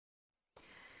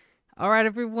Alright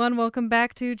everyone, welcome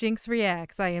back to Jinx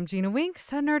Reacts. I am Gina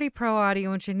Winks, a nerdy pro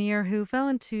audio engineer who fell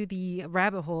into the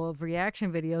rabbit hole of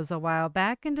reaction videos a while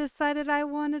back and decided I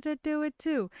wanted to do it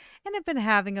too, and have been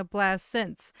having a blast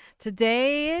since.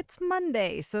 Today it's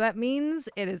Monday, so that means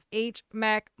it is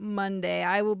HMack Monday.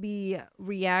 I will be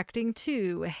reacting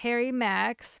to Harry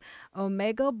Mack's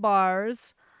Omegle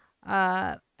Bars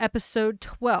episode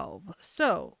 12.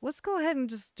 So let's go ahead and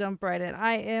just jump right in.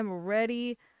 I am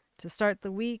ready to start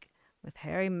the week with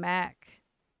Harry Mack.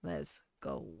 Let's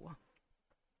go.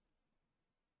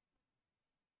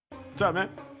 What's up, man?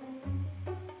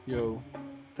 Yo,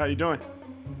 How you doing?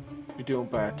 you're doing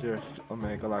bad there.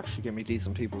 Omegle actually give me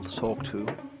decent people to talk to.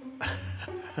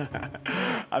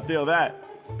 I feel that.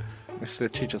 It's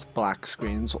literally just black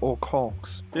screens or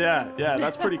conks. Yeah,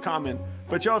 that's pretty common.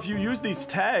 But yo, if you use these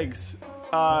tags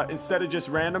instead of just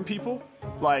random people,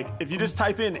 like if you just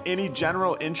type in any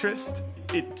general interest,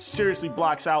 it seriously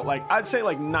blocks out, like, I'd say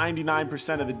like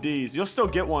 99% of the Ds. You'll still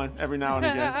get one every now and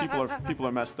again. People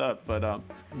are messed up, but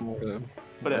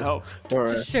it helps. Don't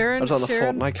worry. Just sharing, I was on the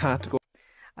sharing. Fortnite category.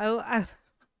 I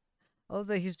love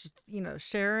that he's just,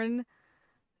 sharing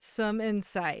some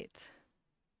insight.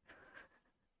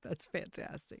 That's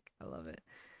fantastic. I love it.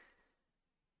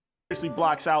 Seriously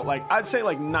blocks out, like, I'd say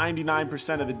like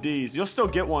 99% of the Ds. You'll still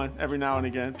get one every now and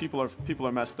again. People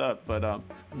are messed up, but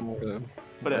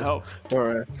it helps. Don't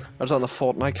worry. I was on the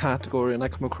Fortnite category and I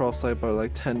come across like about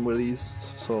like 10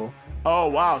 willies, so. Oh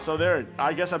wow, so there.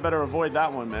 I guess I better avoid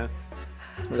that one, man.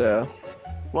 Yeah.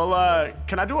 Well,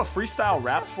 can I do a freestyle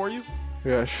rap for you?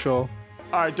 Yeah, sure.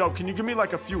 Alright, dope. Can you give me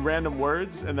like a few random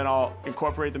words and then I'll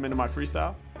incorporate them into my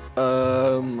freestyle?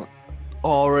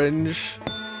 Orange,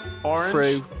 Orange?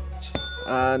 fruit,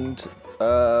 and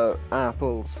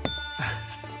apples.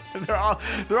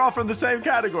 They're all from the same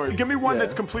category. Give me one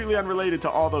that's completely unrelated to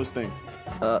all those things.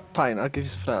 Fine, I'll give you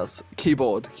something else.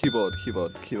 Keyboard.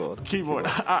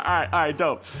 Alright,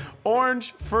 dope.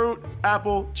 Orange, fruit,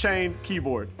 apple, chain,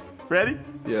 keyboard. Ready?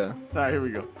 Yeah. Alright, here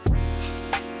we go.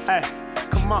 Hey,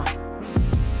 come on.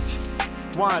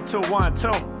 1, 2, 1, 2.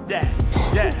 Yeah.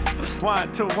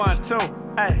 1, 2, 1, 2.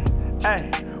 Hey.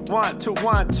 1, 2,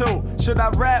 1, 2. Should I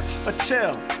rap or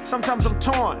chill? Sometimes I'm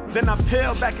torn, then I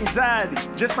peel back anxiety,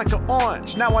 just like an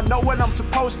orange. Now I know what I'm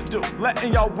supposed to do,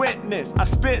 letting y'all witness. I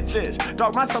spit this,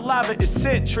 dog, my saliva is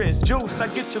citrus juice. I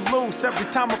get you loose every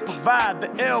time I provide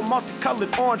the ill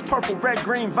multicolored orange, purple, red,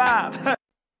 green vibe.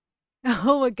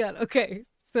 Oh my god. Okay.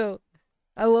 So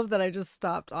I love that I just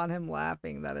stopped on him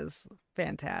laughing. That is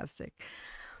fantastic.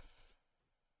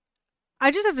 I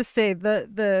just have to say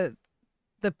the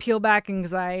peel back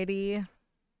anxiety,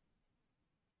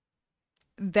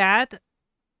 that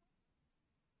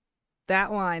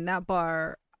line, that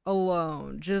bar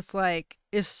alone just like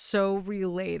is so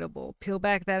relatable. Peel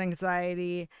back that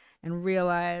anxiety and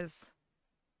realize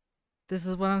this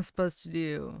is what I'm supposed to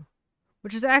do,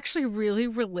 which is actually really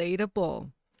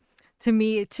relatable to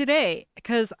me today,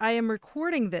 because I am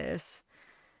recording this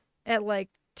at like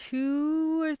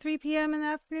 2 or 3 p.m. in the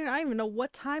afternoon. I don't even know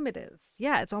what time it is.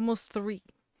 Yeah, it's almost 3,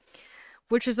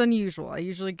 which is unusual. I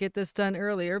usually get this done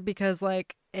earlier because,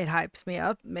 like, it hypes me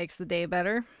up, makes the day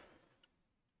better.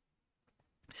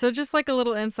 So just like a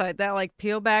little insight that, like,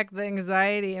 peel back the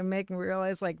anxiety and make me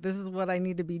realize, like, this is what I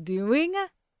need to be doing.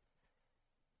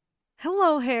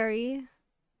 Hello, Harry.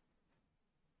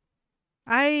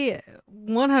 I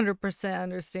 100%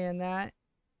 understand that.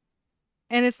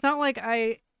 And it's not like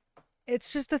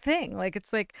it's just a thing. Like,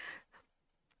 it's like,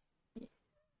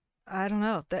 I don't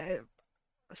know.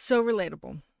 So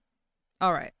relatable.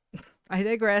 All right. I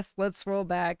digress. Let's roll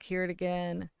back. Hear it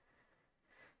again.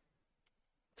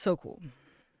 So cool.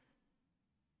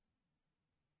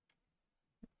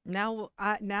 Now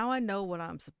I know what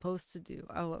I'm supposed to do.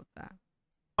 I love that.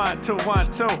 1, 2,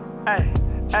 1, 2. Hey.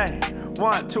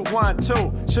 1, 2, 1,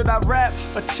 2. Should I rap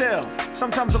or chill?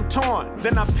 Sometimes I'm torn,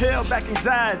 then I peel back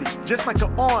anxiety, just like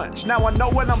an orange. Now I know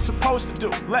what I'm supposed to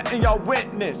do, letting y'all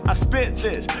witness. I spit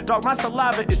this, dog, my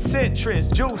saliva is citrus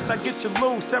juice. I get you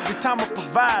loose every time I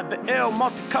provide the ill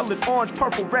multicolored orange,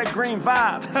 purple, red, green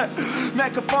vibe.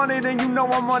 Mac up on it and you know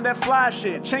I'm on that fly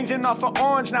shit. Changing off of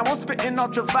orange, now I'm spitting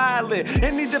ultraviolet.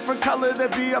 Any different color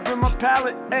that be up in my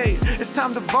palette. Hey, it's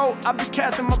time to vote. I be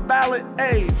casting casting my ballot.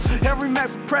 Hey, Harry Mack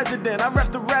for president. I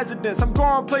rep the residents. I'm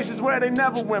going places where they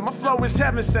never went. My flow is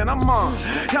heaven sent. I'm on.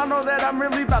 Y'all know that I'm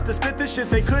really about to spit this shit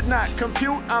they could not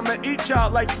compute. I'ma eat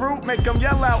y'all like fruit, make them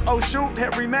yell out, oh shoot.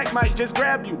 Harry Mack might just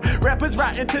grab you. Rappers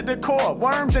rotten to the core,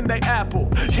 worms in they apple.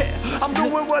 Yeah, I'm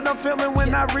doing what I'm feeling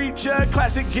when I reach a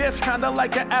classic gift, kinda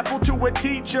like an apple to a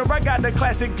teacher. I got a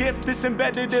classic gift that's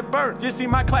embedded at birth. You see,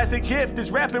 my classic gift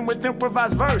is rapping with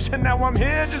improvised verse, and now I'm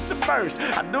here just to burst.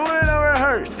 I do it on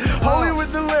rehearse, holy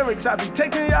with the lyrics. I be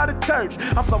taking y'all to church.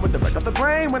 I'm flowing direct off the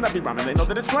brain when I be rhyming. They know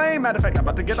that it's flame. Matter of fact, I'm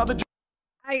about to get all the.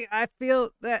 I feel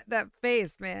that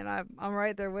face, man. I'm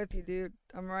right there with you, dude.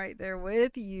 I'm right there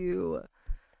with you.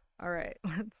 All right,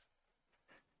 let's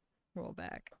roll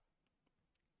back.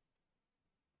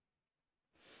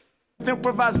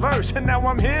 Improvised verse, and now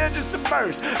I'm here just to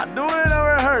burst. I do it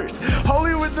on rehearse,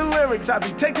 holy with the lyrics. I be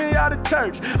taking y'all to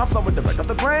church. I'm flowing direct off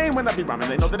the brain when I be rhyming.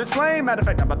 They know that it's flame. Matter of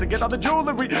fact, I'm about to get all the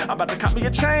jewelry. I'm about to cop me a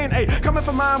chain. Hey, coming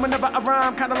for mine whenever I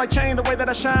rhyme, kinda like chain, the way that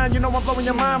I shine. You know I'm blowing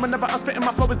your mind whenever I'm spitting.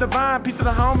 My flow is divine. Peace to the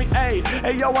homie. Hey,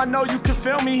 yo, I know you can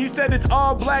feel me. He said it's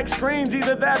all black screens,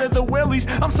 either that or the willies.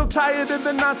 I'm so tired of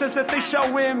the nonsense that they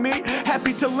showing me.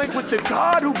 Happy to link with the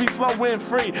God who be flowing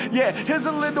free. Yeah, here's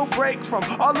a little break from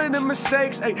all of them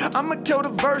mistakes. Hey, I'ma kill the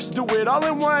verse, do it all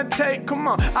in one take. Come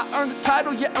on, I earned the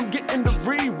title, yeah, I'm getting the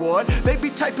reward. They be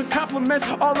typing compliments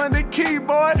all on the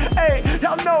keyboard. Hey,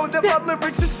 y'all know that my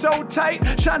lyrics is so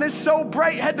tight, shining so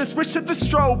bright, had to switch to the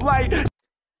strobe light.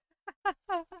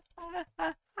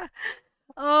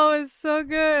 Oh, it's so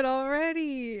good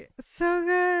already. So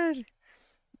good.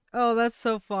 Oh, that's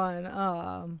so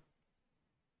fun.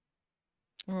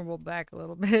 We'll roll back a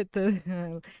little bit.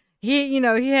 He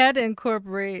had to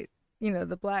incorporate,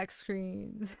 the black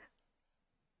screens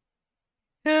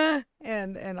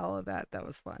and all of that. That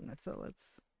was fun. So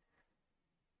let's.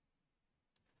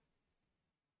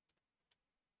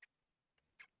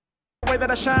 Way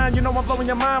that I shine, you know I'm blowing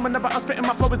your mind whenever I'm spitting.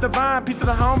 My flow is divine. Peace to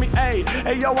the homie. Hey,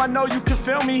 yo, I know you can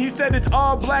feel me. He said it's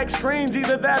all black screens,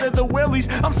 either that or the willies.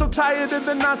 I'm so tired of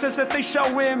the nonsense that they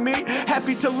showing me.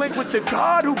 Happy to link with the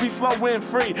God who be flowing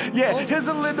free. Yeah, here's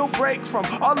a little break from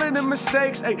all of the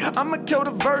mistakes. Hey, I'ma kill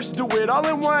the verse, do it all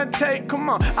in one take. Come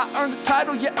on, I earned the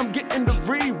title, yeah, I'm getting the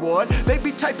reward. They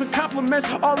be typing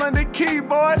compliments all on the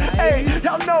keyboard. Hey,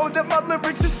 y'all know that my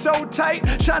lyrics is so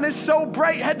tight, shining so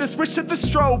bright, had to switch to the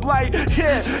strobe light.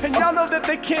 Yeah, and y'all know that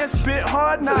they can't spit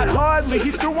hard, not hardly. He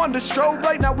threw on the strobe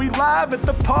light, now we live at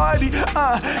the party.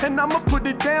 And I'ma put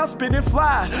it down, spit and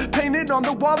fly. Painted on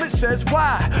the wall, it says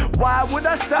why? Why would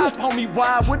I stop, homie?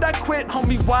 Why would I quit,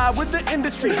 homie? Why would the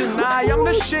industry deny I'm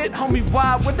the shit, homie?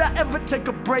 Why would I ever take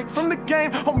a break from the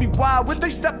game, homie? Why would they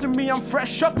step to me? I'm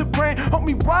fresh off the brain,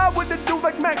 homie. Why would a dude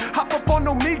like Mac hop up on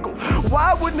Omegle?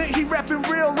 Why wouldn't he rap in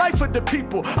real life for the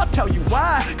people? I'll tell you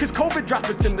why, cause COVID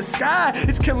droplets in the sky,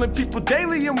 it's killing people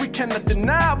daily and we cannot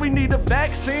deny. We need a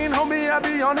vaccine, homie. I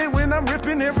be on it when I'm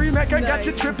ripping. Harry Mack, I got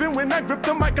you tripping. When I grip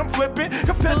the mic, I'm flipping.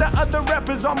 Compared to other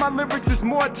rappers, all my lyrics is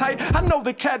more tight. I know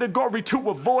the category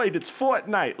to avoid, it's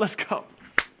Fortnite. Let's go.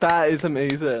 That is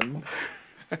amazing.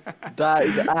 That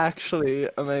is actually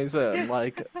amazing.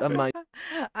 Like,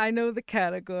 I know the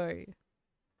category.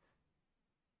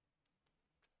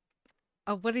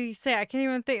 Oh, what did he say? I can't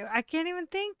even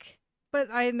think. But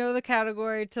I know the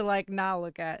category to like not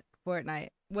look at Fortnite.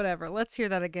 Whatever. Let's hear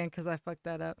that again because I fucked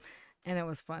that up. And it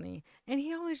was funny. And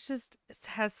he always just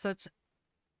has such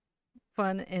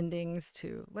fun endings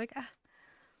too. Like,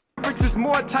 lyrics is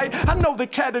more tight. I know the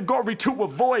category to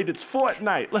avoid, it's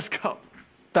Fortnite. Let's go.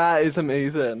 That is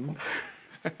amazing.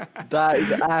 That is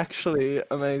actually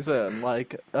amazing.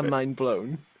 Like, I'm mind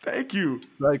blown. Thank you.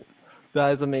 Like,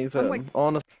 that is amazing.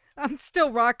 Honestly. I'm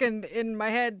still rocking in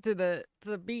my head to the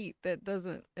beat that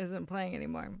isn't playing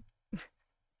anymore.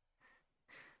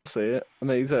 See,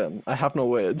 amazing. I have no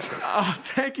words. Oh,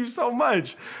 thank you so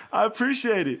much. I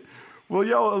appreciate it. Well,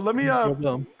 yo, let me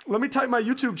type my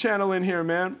YouTube channel in here,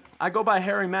 man. I go by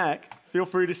Harry Mack. Feel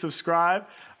free to subscribe.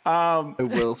 I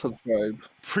will subscribe.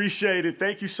 Appreciate it.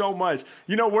 Thank you so much.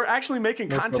 You know, we're actually making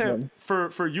content for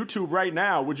YouTube right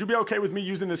now. Would you be okay with me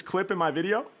using this clip in my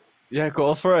video? Yeah,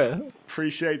 go for it.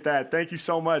 Appreciate that. Thank you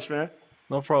so much, man.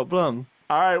 No problem.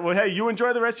 All right. Well, hey, you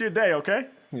enjoy the rest of your day, okay?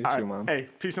 You All too, right. man. Hey,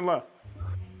 peace and love.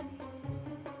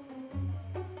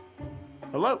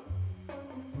 Hello?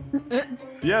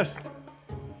 Yes.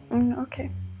 Okay,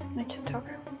 I can talk.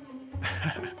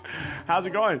 How's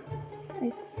it going?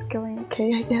 It's going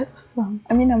okay, I guess.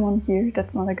 I mean, I'm on here.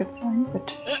 That's not a good sign, but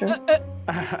sure.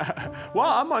 Well,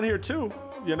 I'm on here too,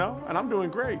 you know, and I'm doing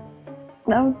great.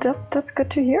 No, that's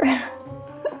good to hear.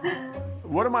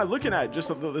 What am I looking at? Just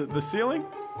the ceiling?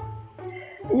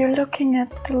 You're looking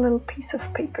at the little piece of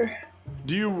paper.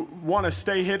 Do you want to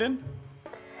stay hidden?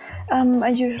 I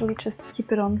usually just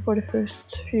keep it on for the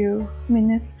first few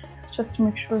minutes, just to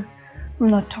make sure I'm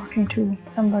not talking to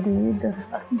somebody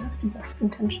that doesn't have the best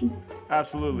intentions.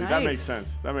 Absolutely, that makes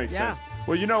sense. That makes sense.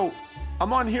 Well, you know,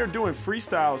 I'm on here doing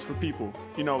freestyles for people,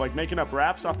 you know, like making up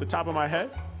raps off the top of my head.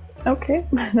 Okay,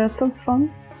 that sounds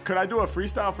fun. Could I do a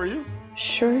freestyle for you?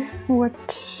 Sure.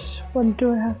 What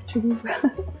do I have to do?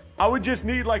 I would just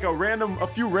need like a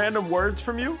few random words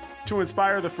from you to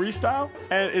inspire the freestyle.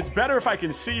 And it's better if I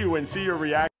can see you and see your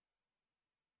reaction.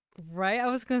 Right? I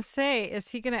was going to say, is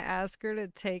he going to ask her to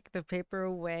take the paper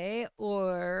away,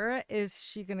 or is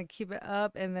she going to keep it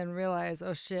up and then realize,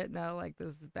 oh shit, no, like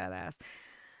this is badass.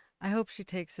 I hope she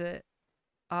takes it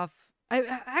off.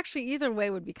 Actually, either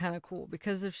way would be kind of cool,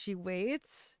 because if she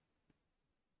waits,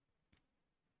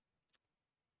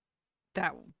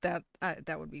 that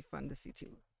would be fun to see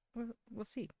too. We'll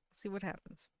see. See what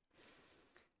happens.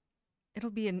 It'll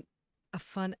be a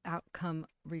fun outcome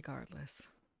regardless.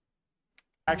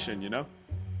 Action, you know?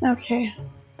 Okay.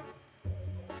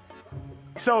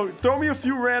 So throw me a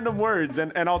few random words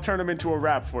and I'll turn them into a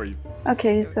rap for you.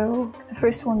 Okay, so the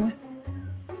first one is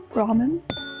ramen.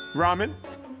 Ramen.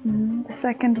 The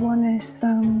second one is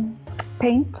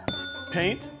paint.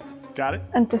 Paint. Got it.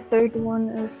 And the third one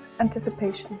is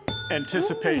anticipation.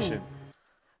 Anticipation.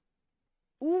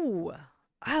 Ooh.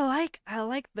 I like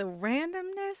the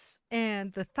randomness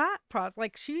and the thought process.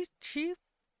 Like she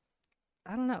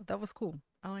I don't know, that was cool.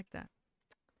 I like that.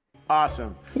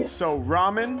 Awesome. Yeah. So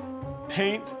ramen,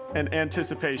 paint, and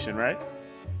anticipation, right?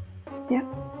 Yeah.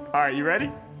 All right, you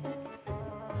ready?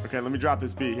 Okay, let me drop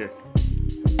this beat here.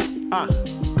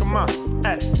 Come on,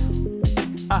 hey.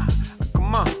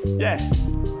 Come on, yeah.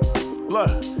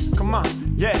 Look, come on,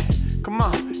 yeah. Come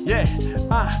on, yeah.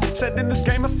 Said in this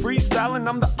game of freestyling,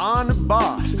 I'm the honored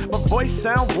boss. My voice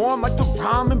sound warm like the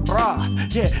ramen broth.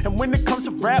 Yeah, and when it comes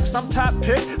to raps, I'm top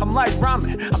pick. I'm like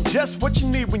ramen. I'm just what you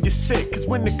need when you're sick. Cause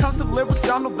when it comes to lyrics,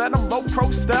 y'all know that I'm low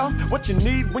pro stealth. What you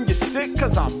need when you're sick,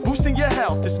 cause I'm boosting your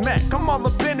health. It's Mac, I'm all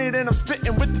up in it and I'm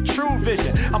spitting with the true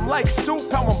vision. I'm like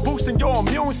soup, how I'm boosting your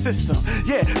immune system.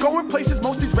 Yeah, going places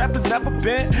most these rappers never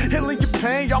been. Healing your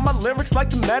pain, y'all my lyrics like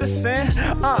the medicine.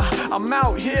 I'm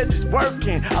out here just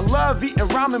working. I love eating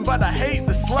ramen, but I hate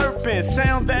the slurping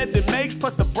sound that it makes,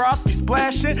 plus the broth be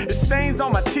splashing. It stains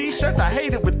on my t-shirts, I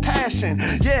hate it with passion.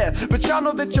 Yeah, but y'all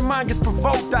know that your mind gets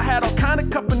provoked. I had all kind of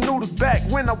cup of noodles back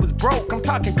when I was broke. I'm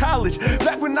talking college,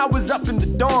 back when I was up in the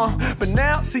dorm. But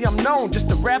now, see, I'm known just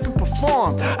to rap and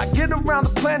perform. I get around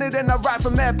the planet and I write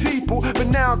for mad people. But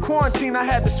now in quarantine, I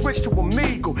had to switch to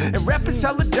Omegle. And rappers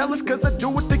hella jealous cause I do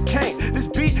what they can't. This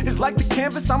beat is like the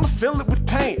canvas, I'ma fill it with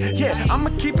paint. Yeah, I'ma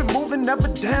keep it moving, never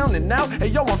down and out. Hey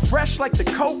yo, I'm fresh like the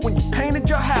coat when you painted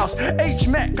your house.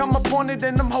 HMack, I'm up on it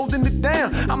and I'm holding it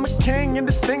down. I'm a king in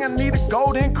this thing, I need a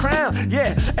golden crown.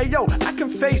 Yeah, hey yo, I can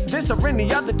face this or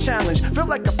any other challenge. Feel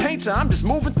like a painter, I'm just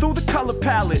moving through the color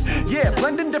palette. Yeah,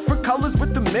 blending different colors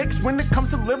with the mix. When it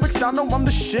comes to lyrics, I know I'm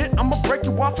the shit. I'ma break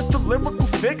you off with the lyrical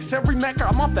fix. Harry Mack,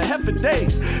 I'm off the head for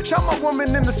days. Shot my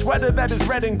woman in the sweater that is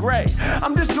red and gray.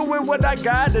 I'm just doing what I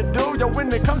gotta do. Yo,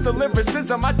 when it comes to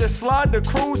lyricism, I just slide the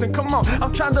cruise. And come on,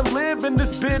 I'm trying to live in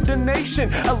this bitter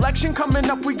nation. Election coming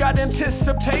up, we got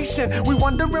anticipation. We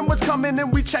wondering what's coming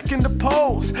and we checking the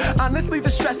polls. Honestly, the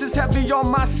stress is heavy on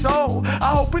my soul. I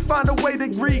hope we find a way to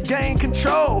regain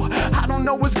control. I don't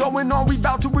know what's going on, we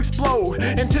about to explode.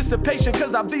 Anticipation,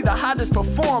 cause I'll be the hottest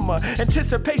performer.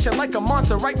 Anticipation like a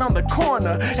monster right round the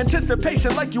corner.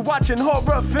 Anticipation like you watching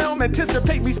horror film.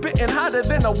 Anticipate me spitting hotter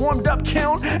than a warmed up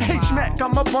kiln. HMack,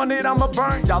 I'm up on it, I'ma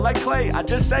burn y'all like clay. I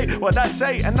just say what I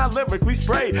say and I lyrically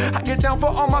spray. I get down for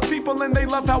all my people and they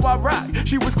love how I rock.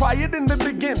 She was quiet in the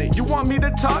beginning, you want me to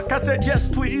talk? I said yes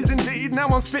please indeed, now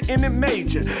I'm spitting it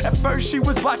major. At first she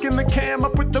was blocking the cam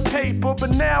up with the paper,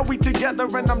 but now we together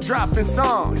and I'm dropping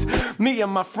songs. Me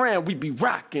and my friend, we be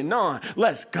rocking on,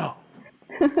 let's go.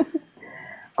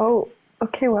 Oh,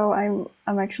 okay, well,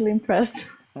 I'm actually impressed.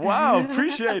 Wow,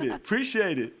 appreciate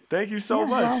it. Thank you so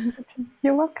much. Well,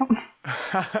 you're welcome.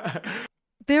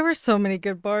 There were so many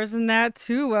good bars in that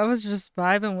too. I was just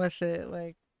vibing with it.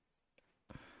 Like,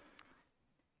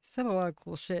 said a lot of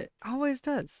cool shit. Always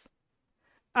does.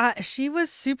 She was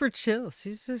super chill.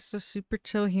 She's just a super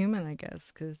chill human, I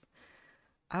guess. Cause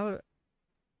I would.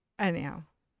 Anyhow,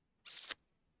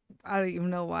 I don't even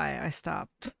know why I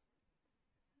stopped.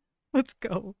 Let's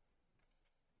go.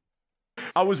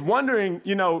 I was wondering,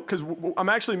 you know, because I'm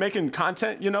actually making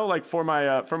content, you know, like for my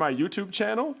YouTube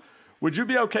channel. Would you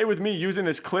be okay with me using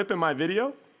this clip in my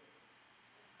video?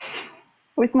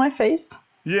 With my face?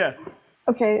 Yeah.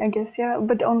 Okay, I guess, yeah,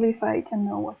 but only if I can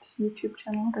know what YouTube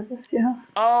channel that is, yeah.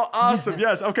 Oh, awesome.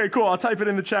 Yes. Okay, cool. I'll type it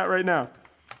in the chat right now.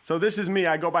 So this is me.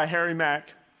 I go by Harry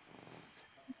Mack.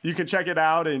 You can check it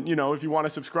out, and you know, if you want to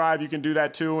subscribe, you can do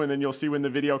that too, and then you'll see when the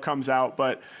video comes out.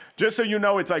 But just so you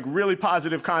know, it's like really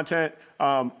positive content.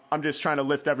 I'm just trying to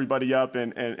lift everybody up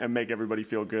and make everybody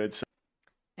feel good. So.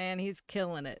 And he's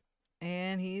killing it.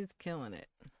 And he's killing it.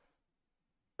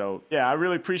 So yeah, I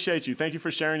really appreciate you. Thank you for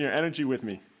sharing your energy with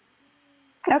me.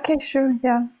 Okay, sure,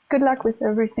 yeah. Good luck with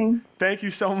everything. Thank you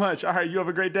so much. All right, you have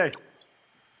a great day.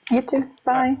 You too.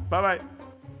 Bye. Right, bye-bye.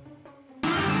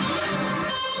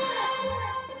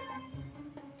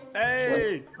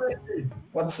 Hey!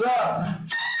 What's up?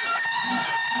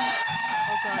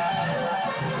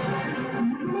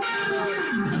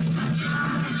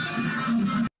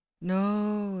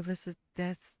 No, that's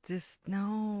just,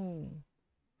 no.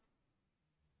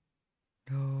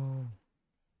 No.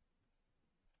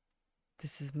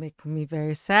 This is making me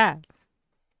very sad.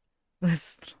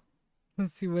 Let's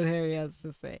see what Harry has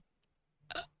to say.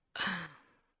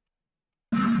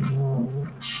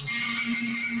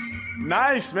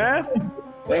 Nice, man.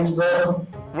 Thanks, bro.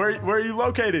 Where are you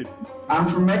located? I'm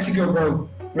from Mexico, bro.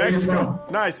 Where are you Mexico.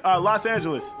 Nice. Los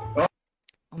Angeles. Oh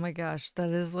my gosh, that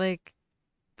is like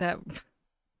that.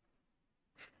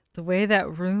 The way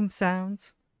that room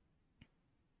sounds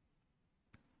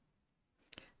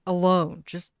alone,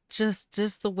 just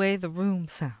the way the room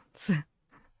sounds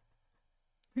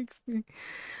makes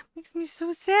me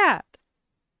so sad.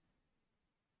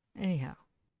 Anyhow,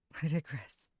 I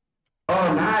digress.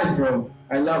 Oh, nice, bro.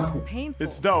 I love it. Painful.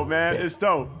 It's dope, man. It's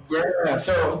dope. Yeah.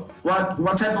 So,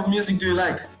 what type of music do you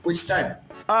like? Which type?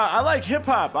 I like hip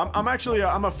hop. I'm actually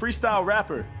I'm a freestyle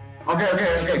rapper.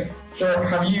 Okay. So,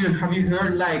 have you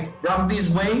heard like Rock This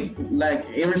Way, like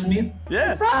Aerosmith?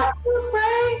 Yeah. Rock This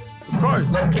Way. Of course.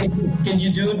 Like, can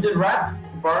you do the rap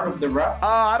part of the rap?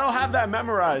 I don't have that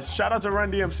memorized. Shout out to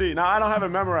Run DMC. No, I don't have it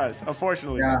memorized,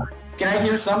 unfortunately. Yeah. Can I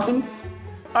hear something?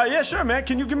 Yeah, sure, man.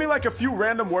 Can you give me like a few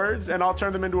random words and I'll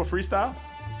turn them into a freestyle?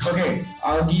 Okay,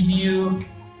 I'll give you.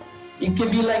 It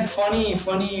can be like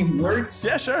funny words.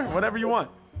 Yeah, sure. Whatever you want.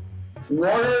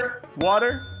 Water.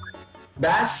 Water.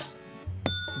 Bass.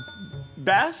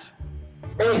 Bass.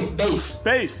 Bass.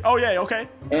 Bass. Oh yeah. Okay.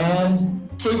 And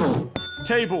table.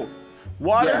 Table.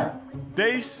 Water. Yeah.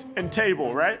 Bass and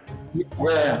table. Right.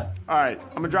 Yeah. All right.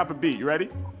 I'm gonna drop a beat. You ready?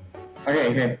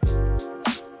 Okay.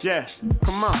 Yeah.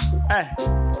 Come on. Hey.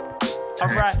 All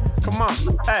right. Come on.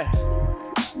 Hey.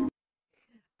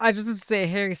 I just have to say,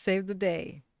 Harry saved the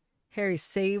day. Harry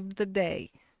saved the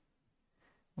day.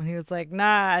 When he was like,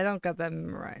 nah, I don't got that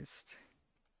memorized.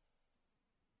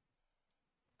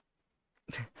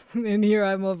 And here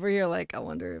I'm over here like, I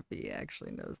wonder if he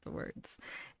actually knows the words.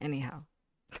 Anyhow.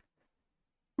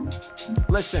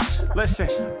 Listen.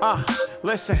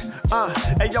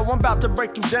 Hey, yo, I'm about to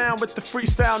break you down with the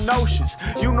freestyle notions.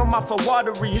 You know my flow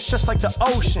watery, it's just like the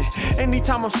ocean.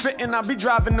 Anytime I'm spitting, I be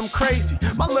driving them crazy.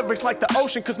 My lyrics like the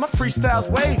ocean, cause my freestyle's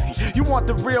wavy. You want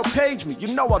the real, page me, you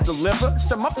know I'll deliver.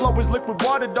 Said my flow is liquid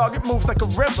water, dog, it moves like a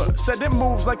river. Said it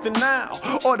moves like the Nile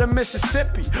or the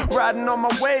Mississippi. Riding on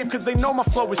my wave, cause they know my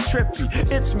flow is trippy.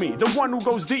 It's me, the one who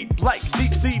goes deep, like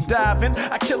deep sea diving.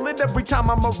 I kill it every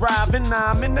time I'm arriving. Now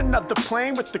I'm in another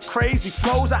plane with the crazy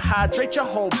flows. I hydrate your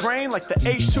whole brain like the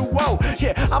H2O.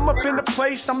 Yeah, I'm up in the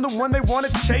place, I'm the one they wanna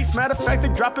chase. Matter of fact, they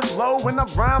drop it low when I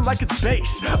rhyme like it's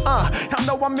bass. I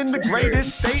know I'm in the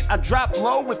greatest state. I drop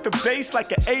low with the bass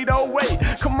like an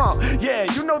 808. Come on, yeah,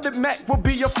 you know that Mac will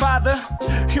be your father.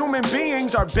 Human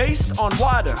beings are based on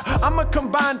water. I'ma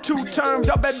combine two terms,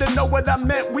 y'all better know what I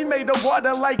meant. We made the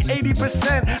water like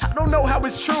 80%. I don't know how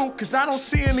it's true, cause I don't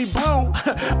see any blue.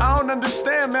 I don't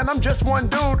understand, man, I'm just one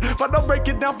dude. But I'll break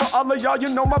it down for all of y'all, you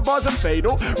know my bars are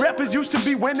fatal. Rappers used to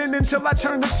be winning until I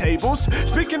turn the tables.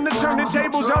 Speaking of turning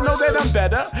tables, y'all know that I'm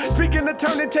better. Speaking of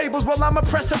turning tables, well I'ma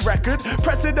press a record.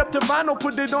 Press it up to vinyl,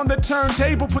 put it on the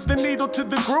turntable. Put the needle to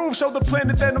the groove, show the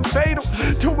planet that I'm fatal.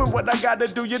 Doing what I gotta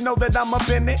do, you know that I'm up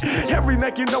in it. Harry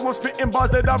Mack, you know I'm spitting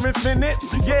bars that are infinite.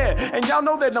 Yeah, and y'all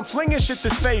know that I'm flinging shit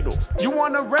that's fatal. You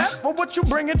wanna rap? Well what you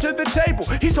bringing to the table?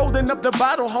 He's holding up the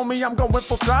bottle, homie, I'm going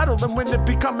full throttle. And when it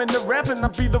be coming to rapping, I'll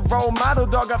be the role model,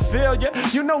 dog, I feel ya.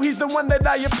 You know he's the one that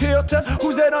I appeal to.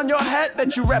 Who's that on your hat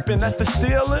that you reppin'? That's the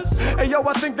Steelers. Hey yo,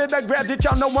 I think that I grabbed it,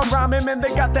 y'all know I'm rhyming. Man, they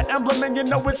got the emblem and you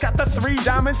know it's got the 3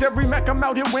 diamonds. Harry Mack, I'm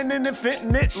out here winning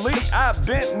infinitely. I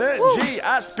bent the G,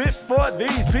 I spit for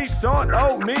these peeps on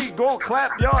Omegle.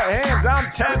 Clap your hands,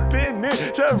 I'm tapping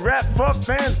in to rap for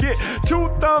fans. Get 2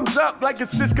 thumbs up like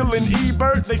it's Siskel and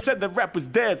Ebert. They said the rap was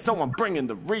dead, so I'm bringing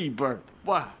the rebirth.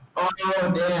 Wow. Oh,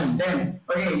 damn, damn.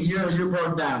 Okay, you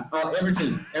broke down. Oh,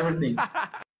 everything.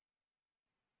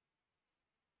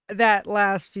 That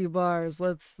last few bars,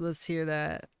 let's hear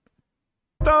that.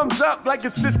 Thumbs up like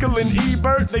it's Siskel and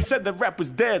Ebert. They said the rap was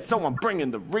dead, so I'm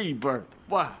bringing the rebirth.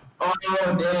 Wow. Oh,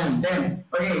 damn.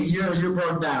 Okay, you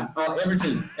broke down. Oh,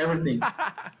 everything. That's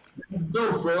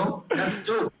dope, bro. That's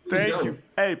dope. Thank dope. you.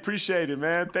 Hey, appreciate it,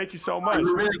 man. Thank you so much.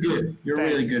 You're really good. You're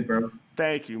really good, bro.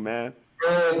 Thank you, man.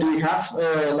 Do you have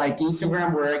like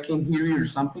Instagram where I can hear you or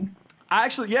something?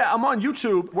 Yeah, I'm on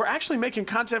YouTube. We're actually making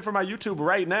content for my YouTube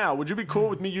right now. Would you be cool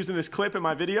with me using this clip in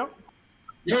my video?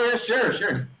 Yeah,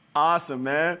 sure. Awesome,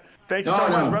 man. Thank you so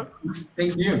much, bro.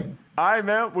 Thanks you. All right,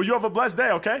 man. Well, you have a blessed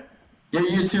day, okay? Yeah,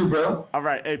 you too, bro. All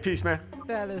right. Hey, peace, man.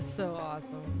 That is so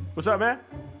awesome. What's up, man?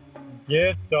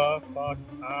 Get the fuck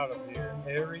out of here.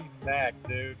 Harry Mack,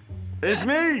 dude. It's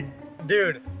me.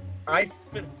 Dude, I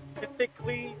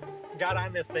specifically got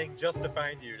on this thing just to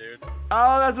find you, dude.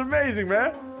 Oh, that's amazing,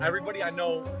 man. Everybody I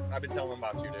know, I've been telling them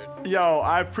about you, dude. Yo,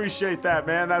 I appreciate that,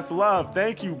 man. That's love.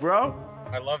 Thank you, bro.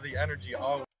 I love the energy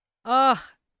always. All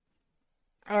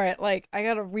right, like, I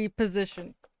gotta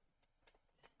reposition.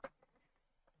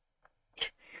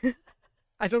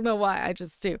 I don't know why, I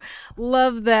just do.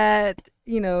 Love that,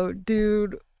 you know,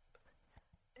 dude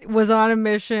was on a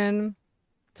mission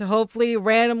to hopefully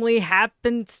randomly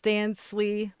happen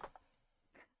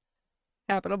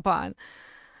upon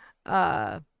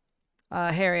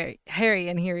Harry,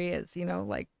 and here he is, you know,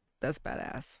 like, that's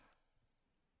badass.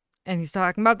 And he's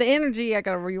talking about the energy. I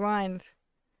gotta rewind.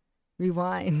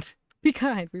 Be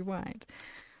kind, rewind.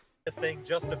 This thing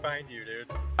just to find you,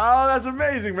 dude. Oh, that's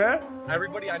amazing, man.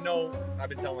 Everybody I know, I've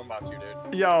been telling them about you,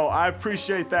 dude. Yo, I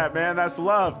appreciate that, man. That's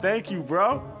love. Thank you,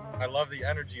 bro. I love the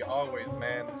energy always,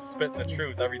 man. Spitting the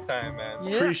truth every time, man.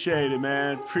 Yeah. Appreciate it,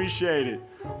 man. Appreciate it.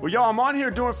 Well, yo, I'm on here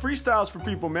doing freestyles for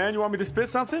people, man. You want me to spit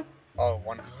something? Oh,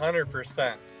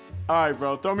 100%. All right,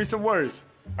 bro. Throw me some words.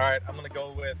 All right, I'm going to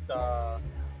go with...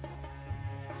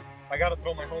 I got to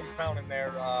throw my hometown in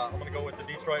there. I'm going to go with the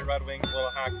Detroit Red Wings, little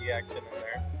hockey action in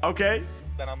there. Okay.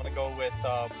 Then I'm going to go with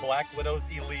Black Widows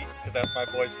Elite, because that's my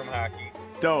boys from hockey.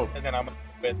 Dope. And then I'm going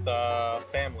to go with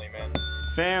Family, man.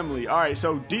 Family. All right,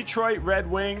 so Detroit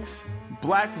Red Wings,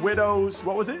 Black Widows,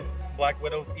 what was it? Black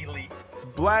Widows Elite.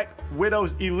 Black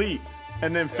Widows Elite,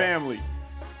 and then Family.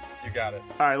 You got it.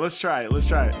 All right, let's try it.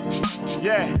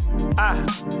 Yeah.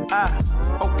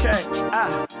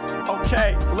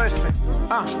 Okay. Listen.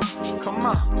 Come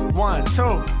on. 1, 2.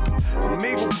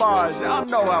 Omegle Bars. Y'all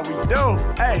know how we do.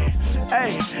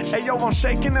 Hey, yo, I'm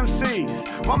shaking them C's.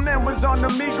 My man was on the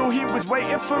Omegle, he was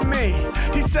waiting for me.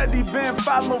 He said he been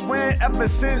following ever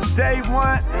since day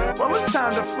one. Well, it's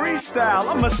time to freestyle.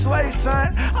 I'm a slay,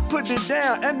 son. I put it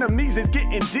down, enemies is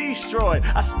getting destroyed.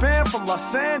 I span from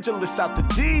Los Angeles out to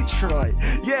Detroit.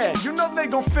 Yeah, you know they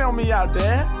gon' film me out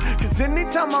there. Cause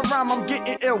anytime I rhyme, I'm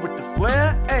getting ill with the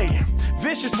flair. Hey,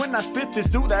 vicious when I spit this,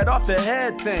 do that off the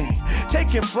head thing.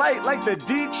 Taking flight like the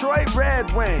Detroit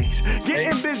Red Wings.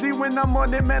 Getting busy when I'm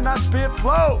on it, man, I spit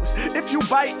flows. If you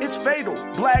bite, it's fatal.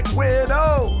 Black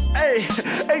Widow. Hey,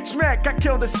 HMack, I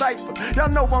killed a cipher. Y'all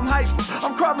know I'm hyper.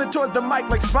 I'm crawling towards the mic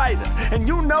like Spider. And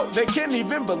you know they can't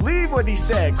even believe what he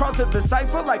said. Crawl to the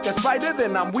cipher like a spider,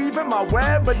 then I'm weaving my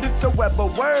web. But it's a web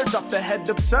of words off the head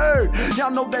absurd.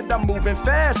 Y'all know that I'm moving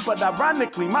fast, but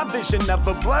ironically, my vision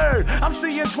never blurred. I'm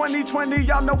seeing 2020,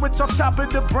 y'all know it's off top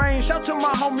of the brain. Shout to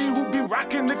my homie who be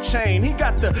rocking the chain. He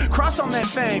got the cross on that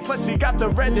thing, plus he got the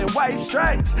red and white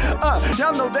stripes.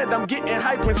 Y'all know that I'm getting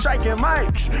hype when striking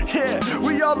mics. Yeah,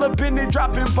 we all up in it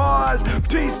dropping bars.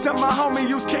 Peace to my homie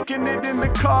who's kicking it in the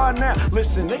car now.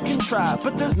 Listen, they can try,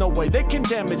 but there's no way they can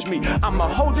damage me. I'ma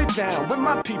hold it down with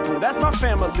my people, that's my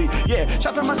family. Yeah,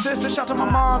 shout to my sister, shout to my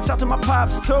mom, shout to my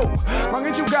pops too. Long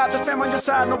as you got the fam on your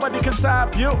side, nobody can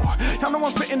stop you. Y'all know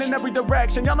I'm spitting in every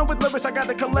direction. Y'all know with lyrics I got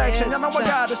the collection. Y'all know I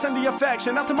gotta send the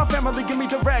affection out to my family, give me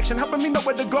direction, helping me know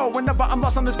where to go whenever I'm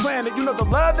lost on this planet. You know the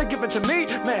love they give it to me,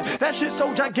 man, that shit's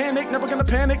so gigantic. Never gonna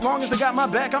panic, long as they got my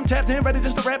back. I'm tapped in, ready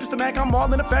just to rap, it's the Mac. I'm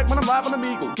all in effect when I'm live on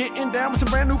Omegle, getting down with some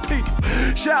brand new people.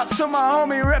 Shouts to my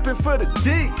homie repping for the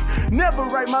D. Never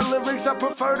write my lyrics, I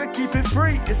prefer to keep it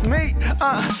free. It's me,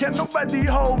 can't nobody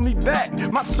hold me back.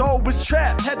 My soul was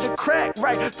trapped, had to crack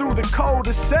right through the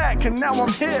cul-de-sac, and now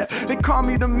I'm here. They call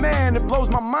me the man. It blows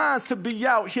my mind to be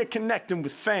out here connecting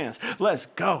with fans. Let's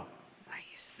go.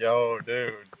 Nice. Yo,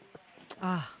 dude.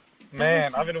 Ah.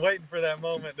 Man, I've been waiting for that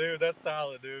moment, dude. That's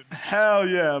solid, dude. Hell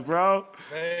yeah, bro.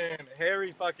 Man,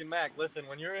 Harry fucking Mack. Listen,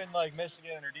 when you're in like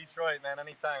Michigan or Detroit, man,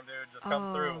 anytime, dude, just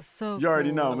come through. So You already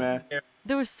cool. know, man.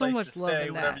 There was so Place much to love stay,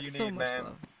 in whatever that. you So need, much man.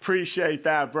 love. Appreciate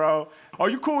that, bro. Are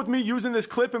you cool with me using this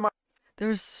clip in my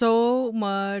There's so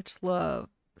much love.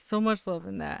 So much love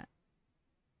in that.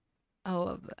 I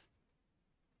love that.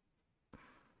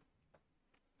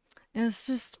 And it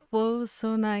just flows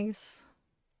so nice.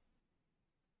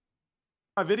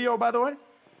 My video, by the way?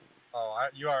 Oh,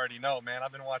 you already know, man.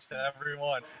 I've been watching every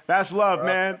one. That's love,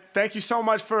 man. Thank you so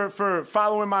much for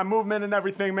following my movement and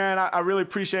everything, man. I really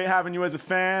appreciate having you as a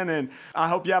fan, and I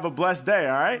hope you have a blessed day,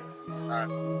 all right? All right.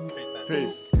 Peace, man.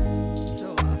 Peace.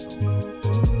 So awesome.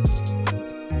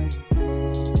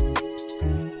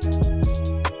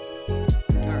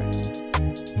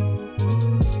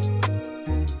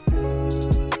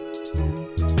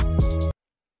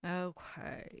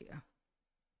 Okay.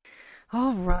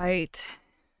 All right.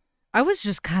 I was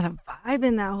just kind of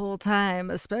vibing that whole time,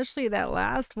 especially that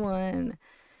last one.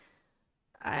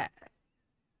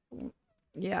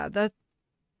 Yeah, that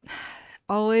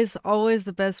always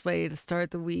the best way to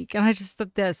start the week. And I just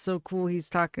thought that's so cool. He's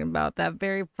talking about that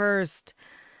very first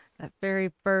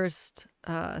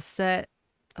set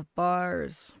of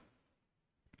bars.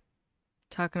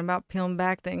 Talking about peeling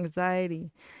back the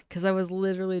anxiety, because I was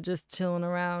literally just chilling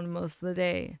around most of the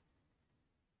day.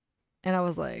 And I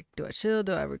was like, do I chill?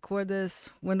 Do I record this?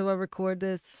 When do I record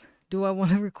this? Do I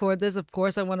want to record this? Of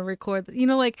course I want to record. You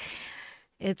know, like,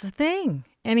 it's a thing.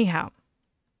 Anyhow,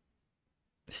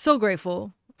 so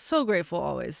grateful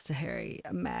always to Harry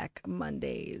Mack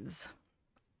Mondays.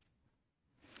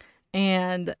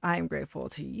 And I'm grateful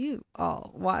to you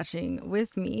all watching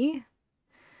with me.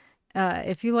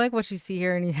 If you like what you see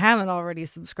here and you haven't already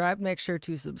subscribed, make sure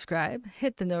to subscribe.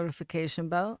 Hit the notification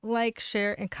bell, like,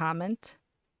 share, and comment.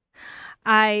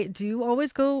 I do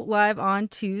always go live on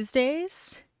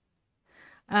Tuesdays.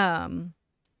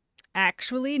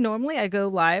 Actually, normally I go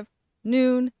live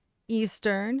noon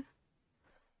Eastern.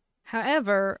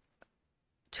 However,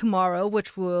 tomorrow,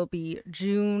 which will be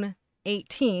June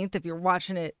 18th, if you're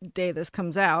watching it the day this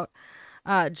comes out,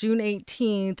 June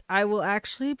 18th, I will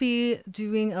actually be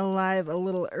doing a live a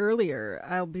little earlier.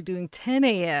 I'll be doing 10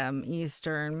 a.m.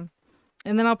 Eastern.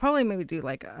 And then I'll probably maybe do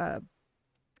like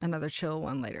another chill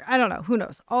one later. I don't know. Who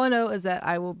knows? All I know is that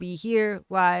I will be here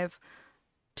live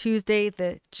Tuesday,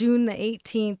 June the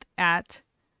 18th at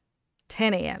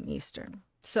 10 a.m. Eastern.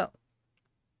 So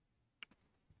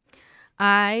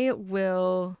I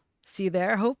will see you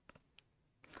there. Hope.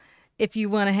 If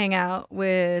you want to hang out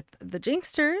with the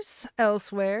Jinksters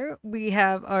elsewhere, we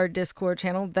have our Discord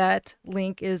channel. That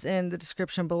link is in the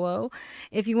description below.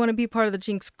 If you want to be part of the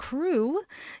Jinx crew,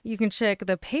 you can check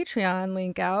the Patreon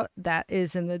link out. That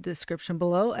is in the description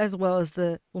below, as well as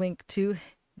the link to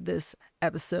this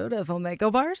episode of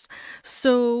Omegle Bars.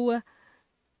 So,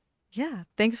 yeah,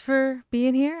 thanks for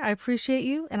being here. I appreciate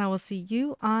you, and I will see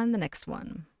you on the next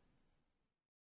one.